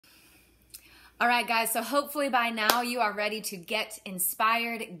All right, guys, so hopefully by now you are ready to get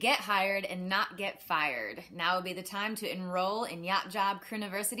inspired, get hired, and not get fired. Now would be the time to enroll in Yacht Job Crew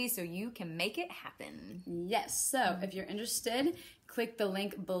University so you can make it happen. Yes, so if you're interested, click the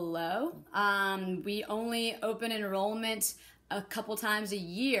link below. We only open enrollment a couple times a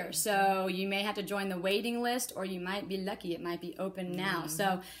year, so you may have to join the waiting list, or you might be lucky it might be open now.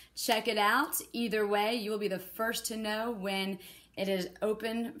 So check it out. Either way, you will be the first to know when it is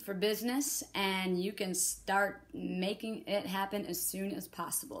open for business, and you can start making it happen as soon as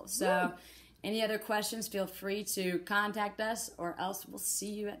possible. So any other questions, feel free to contact us, or else we'll see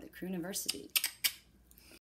you at the Crew University.